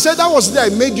 He said that was there. I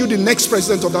made you the next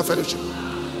president of that fellowship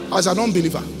as an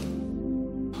unbeliever.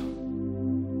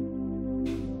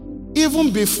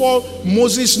 Even before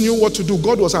Moses knew what to do,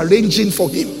 God was arranging for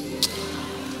him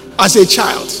as a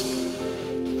child.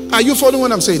 Are you following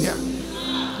what I'm saying here?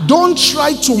 Don't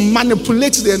try to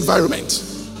manipulate the environment.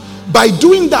 By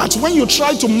doing that, when you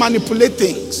try to manipulate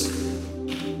things,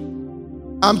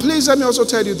 and please let me also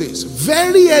tell you this,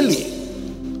 very early,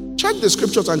 check the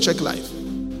scriptures and check life.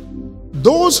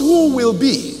 Those who will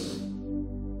be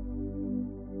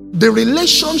the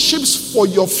relationships for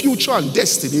your future and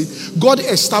destiny, God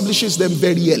establishes them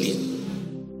very early.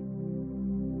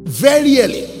 Very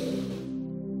early.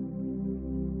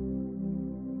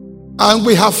 And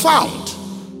we have found,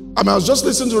 I was just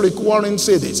listening to Rick Warren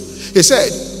say this. He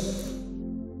said,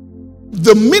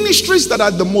 the ministries that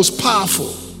are the most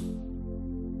powerful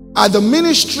are the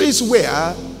ministries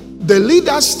where the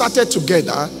leaders started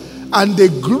together and they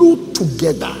grew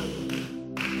together.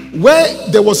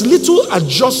 Where there was little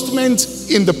adjustment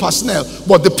in the personnel,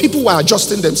 but the people were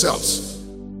adjusting themselves.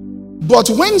 But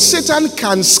when Satan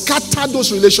can scatter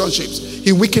those relationships,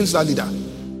 he weakens that leader.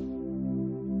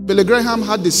 Billy Graham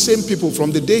had the same people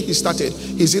from the day he started.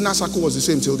 His inner circle was the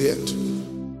same till the end.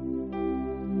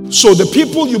 So the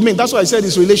people you meet, that's why I said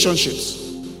it's relationships.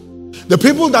 The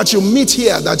people that you meet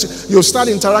here, that you start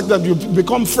interacting, you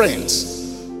become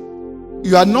friends.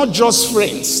 You are not just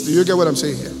friends. Do you get what I'm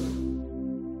saying here?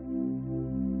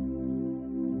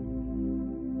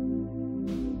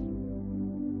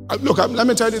 Look, let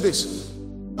me tell you this.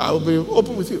 I will be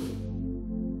open with you.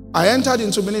 I entered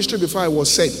into ministry before I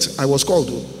was sent. I was called,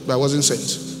 but I wasn't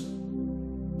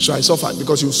sent. So I suffered,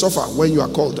 because you suffer when you are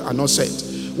called and not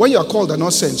sent. When you are called and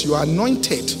not sent, you are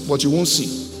anointed, but you won't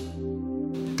see.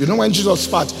 You know when Jesus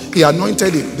spat, he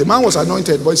anointed him. The man was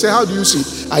anointed, but he said, how do you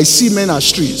see? I see men as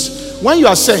trees. When you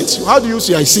are sent, how do you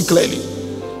see? I see clearly.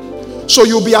 So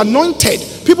you'll be anointed.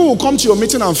 People will come to your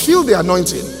meeting and feel the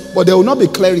anointing, but there will not be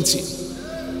clarity.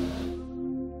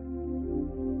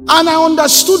 And I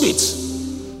understood it.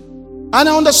 And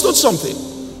I understood something.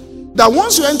 That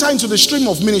once you enter into the stream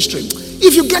of ministry,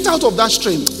 if you get out of that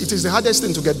stream, it is the hardest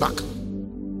thing to get back.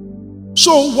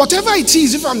 So whatever it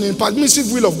is, if I'm in the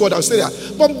permissive will of God, I'll stay there.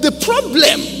 But the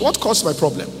problem, what caused my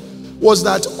problem, was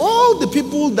that all the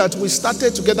people that we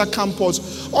started together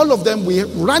campus, all of them, we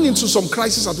ran into some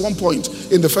crisis at one point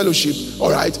in the fellowship,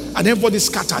 all right? And everybody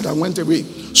scattered and went away.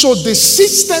 So the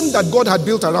system that God had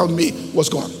built around me was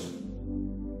gone.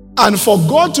 And for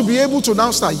God to be able to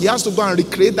now start, he has to go and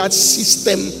recreate that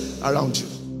system around you.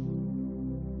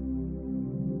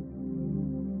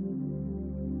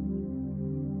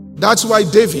 That's why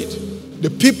David, the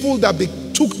people that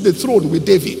took the throne with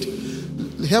David,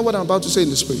 hear what I'm about to say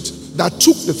in the spirit, that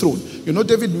took the throne. You know,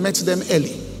 David met them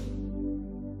early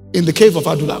in the cave of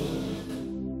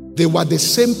Adullam. They were the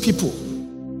same people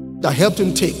that helped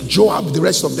him take Joab, the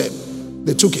rest of them.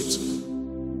 They took it.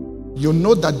 You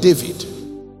know that David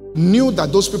knew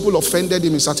that those people offended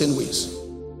him in certain ways.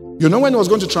 You know, when he was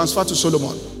going to transfer to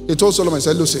Solomon, he told Solomon, he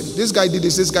said, listen, this guy did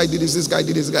this, this guy did this, this guy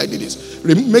did this, this guy did this.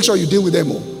 Make sure you deal with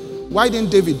them all. Why didn't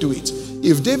David do it?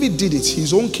 If David did it,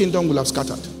 his own kingdom will have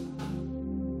scattered.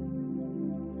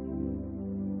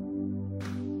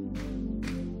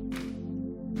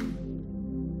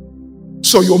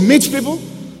 So you meet people,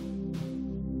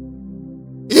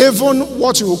 even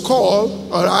what you will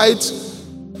call, all right,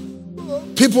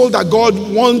 people that God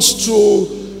wants to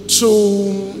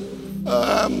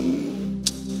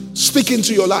speak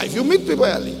into your life. You meet people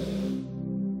early.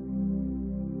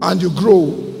 And you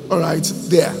grow, all right,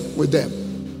 there with them.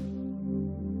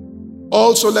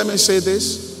 Also, let me say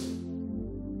this.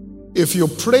 If you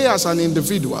pray as an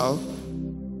individual,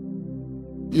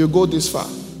 you go this far.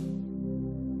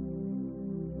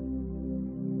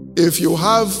 If you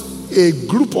have a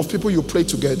group of people you pray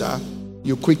together,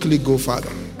 you quickly go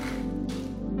farther.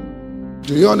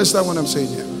 Do you understand what I'm saying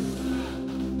here?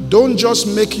 Don't just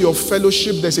make your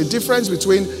fellowship. There's a difference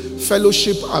between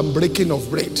fellowship and breaking of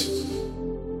bread.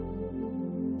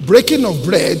 Breaking of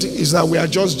bread is that we are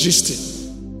just gisting.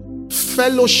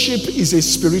 fellowship is a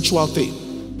spiritual thing.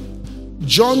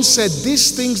 John said, these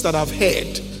things that I've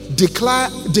heard,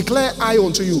 declare I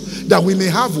unto you, that we may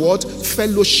have what?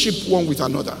 Fellowship one with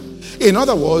another. In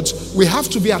other words, we have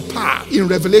to be at par in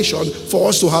revelation for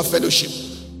us to have fellowship.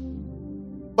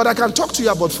 But I can talk to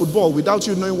you about football without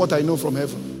you knowing what I know from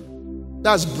heaven.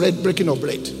 That's breaking of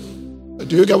bread.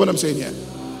 Do you get what I'm saying here?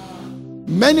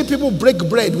 Many people break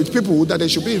bread with people that they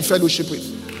should be in fellowship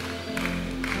with.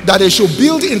 That they should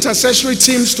build intercessory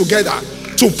teams together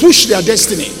to push their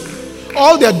destiny.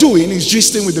 All they're doing is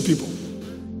gisting with the people.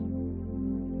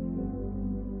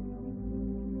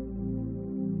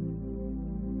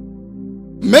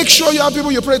 Make sure you have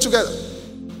people you pray together.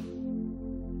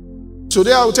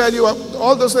 Today I will tell you,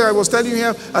 all those things I was telling you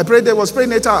here, I was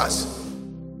praying 8 hours.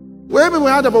 We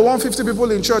had about 150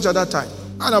 people in church at that time.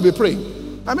 And I'll be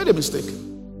praying. I made a mistake.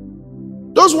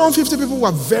 Those 150 people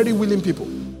were very willing people.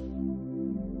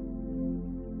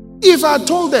 If I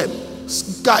told them,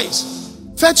 guys,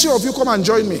 30 of you come and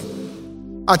join me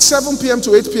at 7 p.m.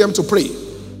 to 8 p.m. to pray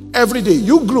every day.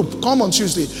 You group, come on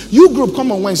Tuesday. You group,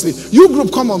 come on Wednesday. You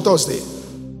group, come on Thursday.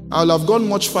 I'll have gone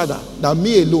much further than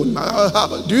me alone.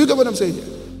 Do you get what I'm saying here?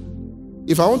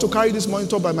 If I want to carry this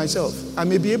monitor by myself, I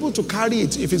may be able to carry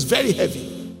it if it's very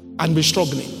heavy and be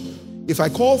struggling. If I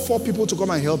call 4 people to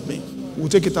come and help me, we'll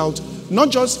take it out.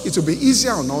 Not just, it will be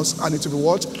easier on us, and it will be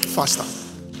what? Faster.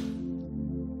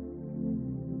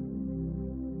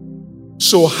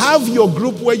 So have your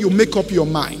group where you make up your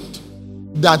mind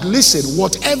that, listen,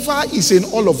 whatever is in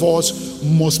all of us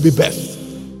must be birthed.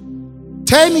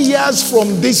 10 years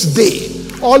from this day,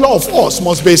 all of us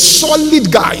must be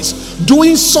solid guys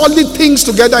doing solid things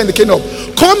together in the kingdom.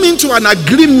 Come into an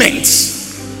agreement.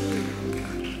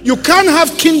 You can't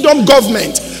have kingdom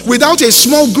government without a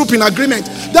small group in agreement.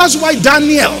 That's why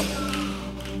Daniel.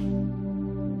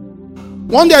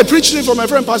 One day I preached it for my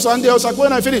friend Pastor Andy. I was like,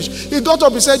 when I finished, he got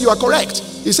up, he said, you are correct.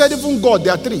 He said, even God,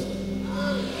 there are 3.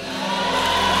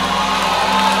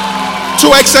 To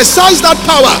exercise that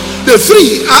power, the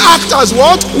 3 act as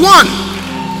what?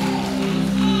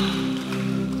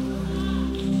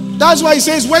 1. That's why he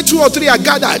says, where 2 or 3 are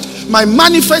gathered, my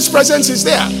manifest presence is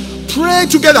there. Pray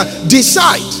together.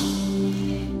 Decide.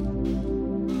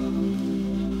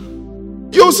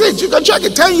 You'll see it. You can check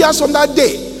it. 10 years from that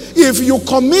day. If you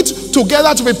commit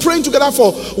together to be praying together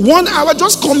for 1 hour,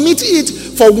 just commit it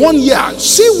for 1 year.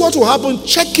 See what will happen.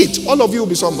 Check it. All of you will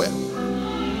be somewhere.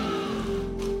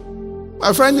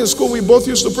 My friend in school, we both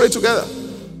used to pray together.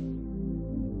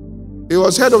 He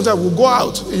was head of that. We'll go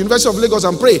out, University of Lagos,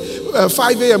 and pray.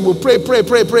 5 a.m. we'll pray.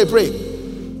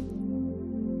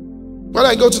 When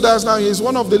I go to that now, he's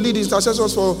one of the lead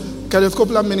intercessors for Kenneth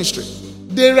Copeland ministry.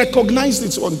 They recognized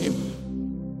it on him.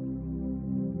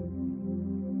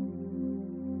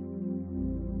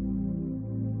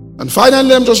 And finally,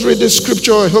 let me just read this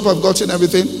scripture. I hope I've gotten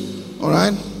everything. All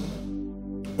right?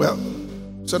 Well,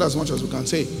 said as much as we can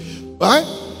say. Right?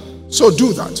 So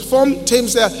do that. Form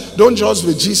teams there. Don't just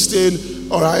be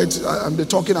gisting, all right, and be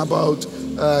talking about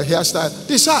hairstyle.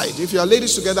 Decide. If you are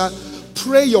ladies together,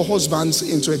 pray your husbands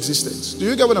into existence. Do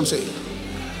you get what I'm saying?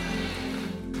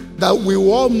 That we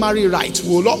will all marry right.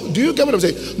 Do you get what I'm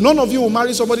saying? None of you will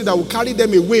marry somebody that will carry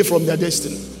them away from their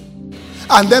destiny.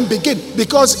 And then begin.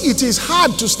 Because it is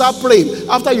hard to start praying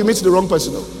after you meet the wrong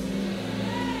person.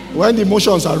 When the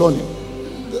emotions are running.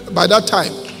 By that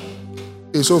time,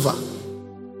 it's over.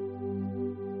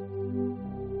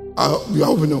 You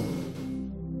hope you know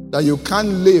that you can't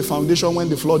lay a foundation when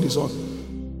the flood is on.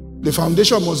 The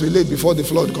foundation must be laid before the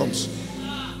flood comes.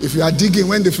 If you are digging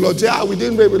when the flood, we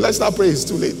didn't pray, but let's start praying, it's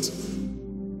too late.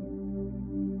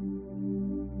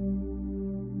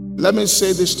 Let me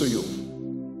say this to you.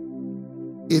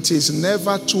 It is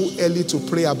never too early to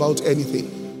pray about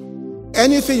anything.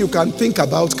 Anything you can think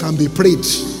about can be prayed.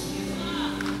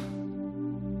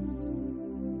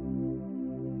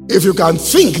 If you can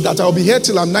think that I'll be here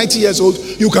till I'm 90 years old,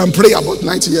 you can pray about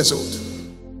 90 years old.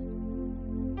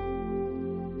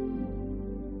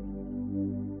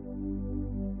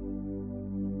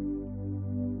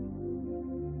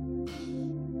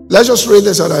 Let's just read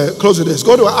this and I close with this.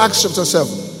 Go to Acts chapter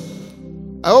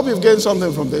 7. I hope you've gained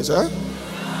something from this.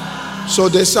 So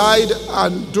decide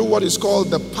and do what is called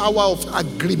the power of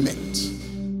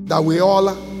agreement. That we all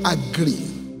agree.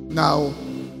 Now,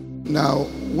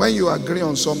 when you agree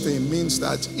on something, it means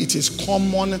that it is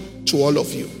common to all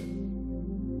of you.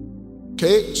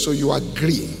 Okay? So you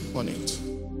agree on it.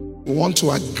 We want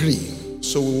to agree.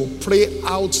 So we will pray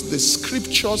out the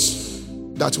scriptures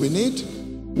that we need.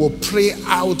 We'll pray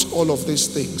out all of these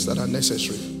things that are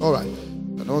necessary. All right.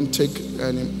 I don't take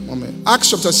any moment.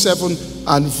 Acts chapter 7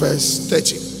 and verse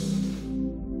 30.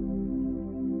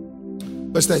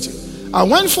 Verse 30. And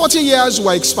when 40 years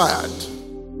were expired,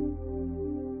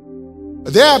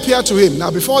 there appeared to him.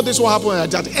 Now, before this, what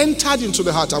happened? That entered into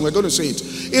the heart, and we're going to say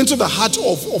it, into the heart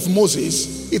of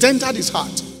Moses. It entered his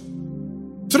heart.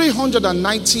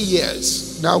 390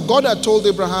 years. Now, God had told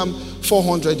Abraham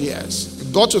 400 years.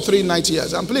 It got to 390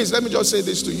 years. And please, let me just say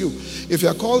this to you. If you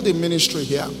are called in ministry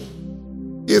here,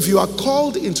 if you are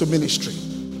called into ministry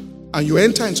and you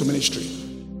enter into ministry,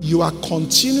 you are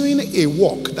continuing a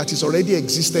work that is already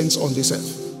existence on this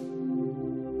earth.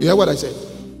 You hear what I said?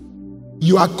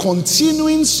 You are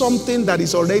continuing something that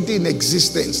is already in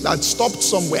existence, that stopped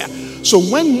somewhere. So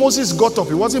when Moses got up,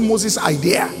 it wasn't Moses'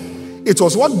 idea. It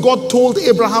was what God told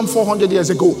Abraham 400 years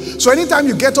ago. So anytime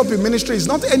you get up in ministry, it's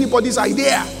not anybody's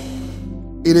idea.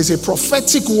 It is a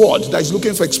prophetic word that is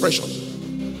looking for expression.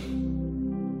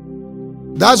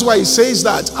 That's why he says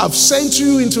that I've sent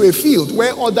you into a field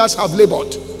where others have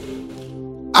labored.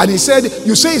 And he said,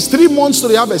 you say it's 3 months to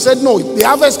the harvest. He said, no, the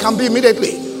harvest can be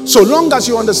immediately. So long as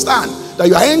you understand that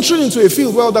you are entering into a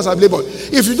field where others have labored.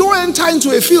 If you don't enter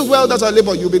into a field where others have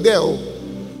labored, you'll be there.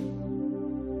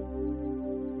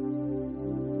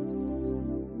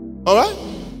 All right?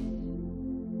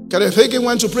 Kenneth Hagin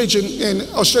went to preach in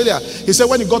Australia. He said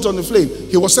when he got on the plane,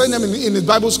 he was telling them in his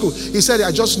Bible school, he said,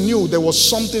 I just knew there was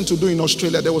something to do in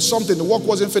Australia. There was something, the work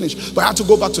wasn't finished, but I had to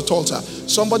go back to Tulsa.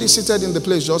 Somebody seated in the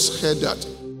place just heard that.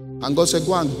 And God said,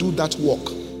 go and do that work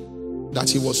that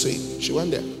he was saying. She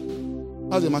went there.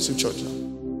 That's a massive church now.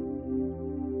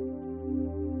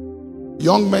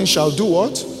 Young men shall do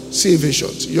what? See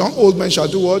visions. Young old men shall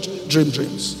do what? Dream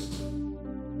dreams.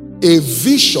 A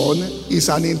vision is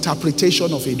an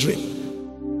interpretation of a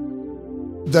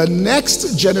dream. The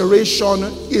next generation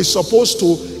is supposed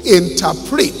to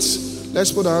interpret.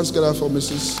 Let's put our hands together for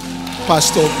Mrs.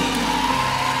 Pastor.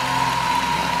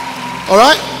 All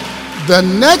right? The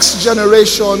next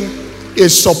generation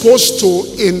is supposed to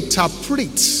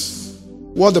interpret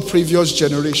what the previous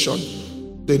generation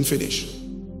didn't finish.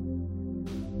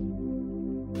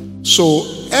 So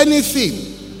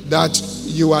anything that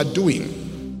you are doing,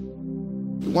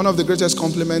 one of the greatest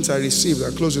compliments I received, I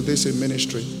close with this in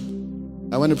ministry.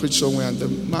 I went to preach somewhere and the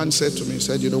man said to me, he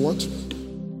said, you know what?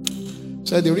 He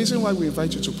said, the reason why we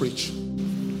invite you to preach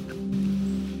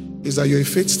is that you're a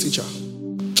faith teacher.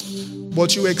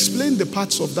 But you explain the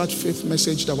parts of that faith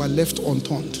message that were left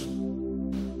unturned.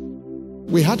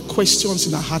 We had questions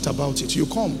in our heart about it. You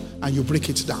come and you break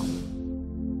it down.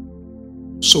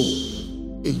 So,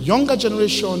 a younger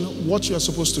generation, what you are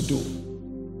supposed to do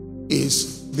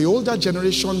is the older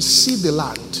generation see the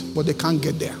land, but they can't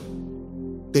get there.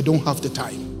 They don't have the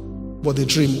time, but the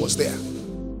dream was there.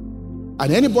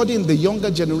 And anybody in the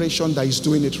younger generation that is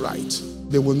doing it right,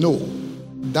 they will know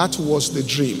that was the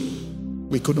dream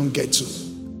we couldn't get to.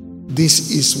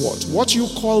 This is what you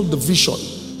call the vision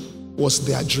was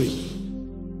their dream.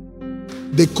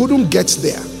 They couldn't get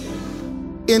there.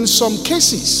 In some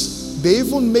cases, they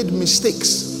even made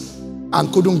mistakes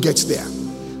and couldn't get there.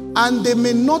 And they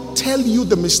may not tell you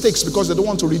the mistakes because they don't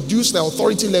want to reduce their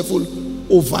authority level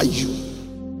over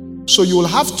you. So you will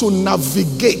have to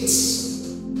navigate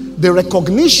the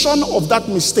recognition of that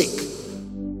mistake,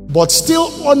 but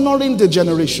still honoring the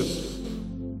generation.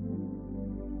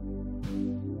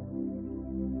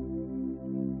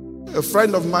 A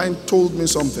friend of mine told me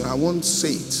something. I won't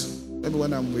say it. Maybe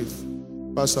when I'm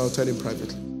with Pastor, I'll tell him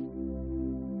privately.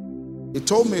 He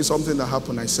told me something that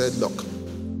happened. I said, look,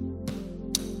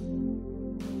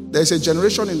 there's a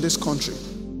generation in this country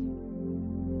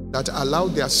that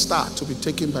allowed their star to be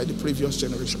taken by the previous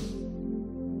generation.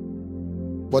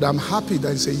 But I'm happy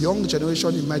there's a young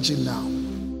generation emerging now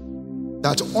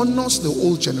that honors the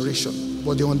old generation,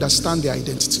 but they understand their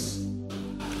identity.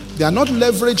 They are not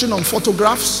leveraging on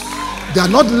photographs. They are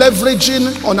not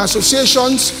leveraging on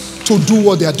associations to do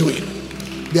what they are doing.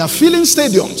 They are filling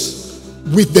stadiums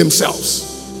with themselves.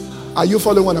 Are you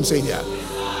following what I'm saying here?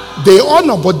 They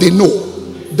honor, but they know.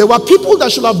 There were people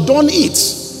that should have done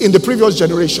it in the previous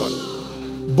generation.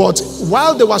 But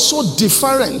while they were so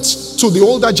different to the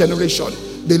older generation,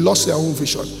 they lost their own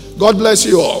vision. God bless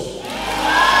you all.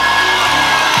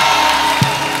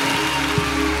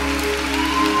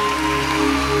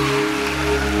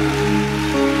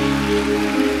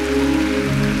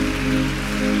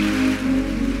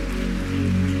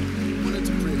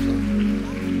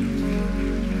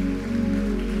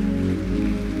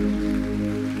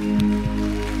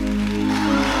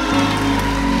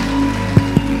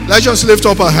 Let's just lift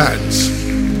up our hands.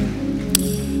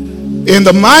 In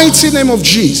the mighty name of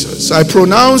Jesus, I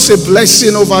pronounce a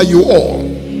blessing over you all.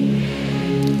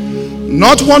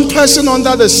 Not one person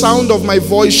under the sound of my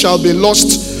voice shall be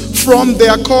lost from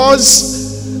their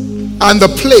cause and the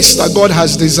place that God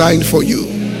has designed for you.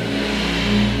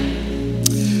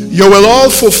 You will all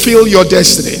fulfill your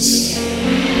destinies.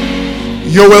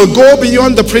 You will go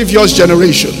beyond the previous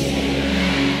generation.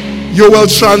 You will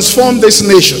transform this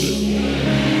nation.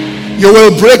 You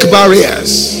will break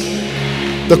barriers.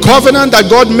 The covenant that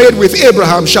God made with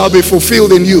Abraham shall be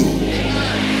fulfilled in you.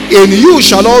 In you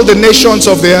shall all the nations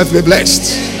of the earth be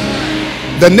blessed.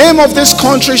 The name of this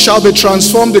country shall be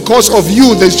transformed because of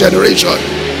you, this generation.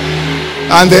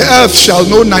 And the earth shall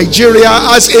know Nigeria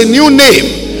as a new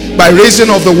name by reason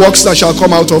of the works that shall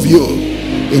come out of you.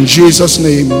 In Jesus'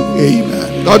 name,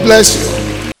 amen. God bless you.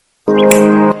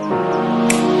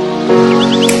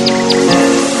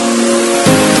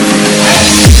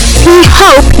 We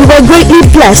hope you were greatly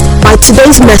blessed by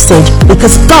today's message,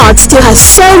 because God still has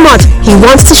so much He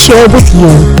wants to share with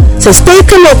you. So stay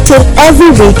connected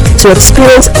every week to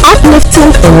experience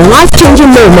uplifting and life-changing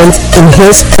moments in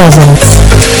His presence.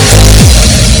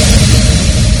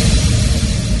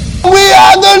 We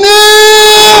are the new